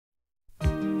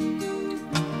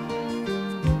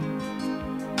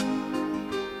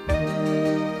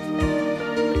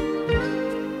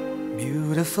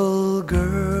Beautiful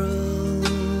girl,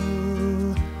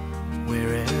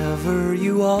 wherever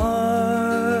you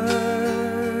are,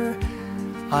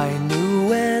 I knew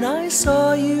when I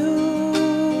saw you,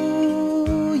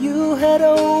 you had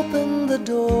opened the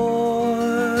door.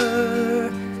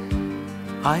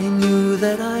 I knew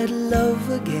that I'd love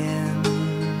again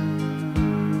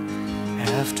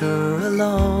after a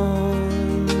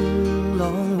long,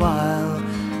 long while.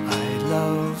 I'd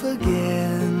love again.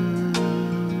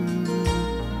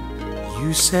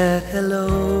 You said hello,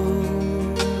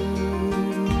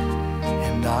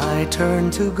 and I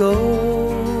turned to go,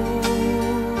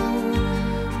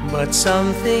 but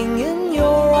something in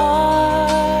your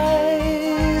eyes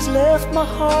left my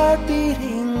heart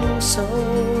beating so.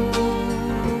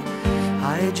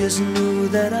 I just knew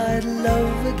that I'd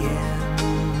love again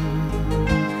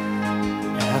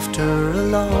after a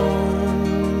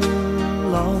long,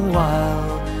 long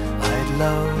while. I'd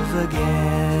love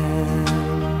again.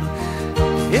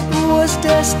 It was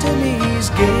destiny's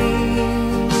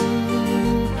game,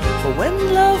 for when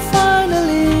love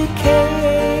finally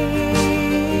came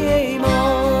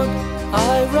on,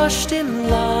 I rushed in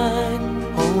line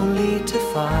only to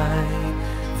find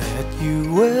that you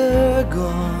were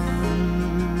gone.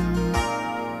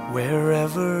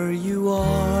 Wherever you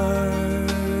are,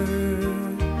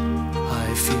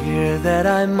 I fear that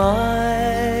I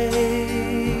might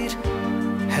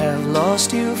have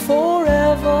lost you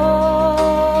forever,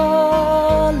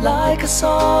 like a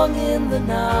song in the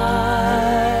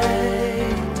night.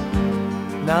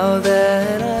 Now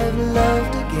that I've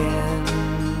loved again,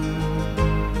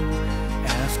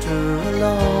 after a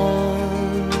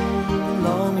long,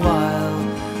 long while,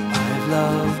 I've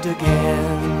loved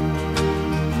again.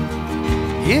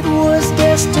 It was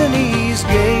destiny's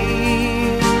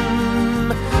game,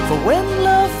 for when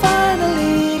love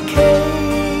finally came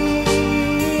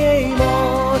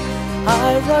on, I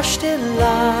rushed in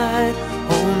line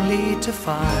only to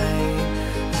find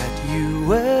that you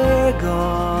were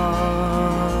gone.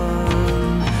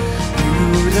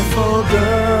 Beautiful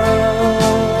girl,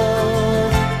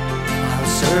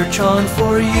 I'll search on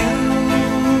for you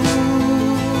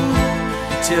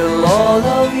till all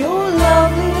of your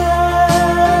loveliness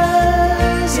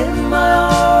in my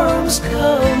arms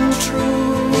come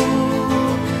true.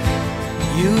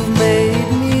 You've made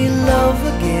me love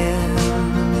again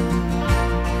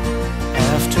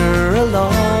after a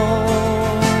long,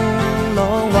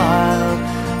 long while,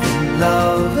 in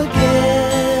love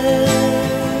again,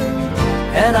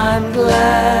 and I'm glad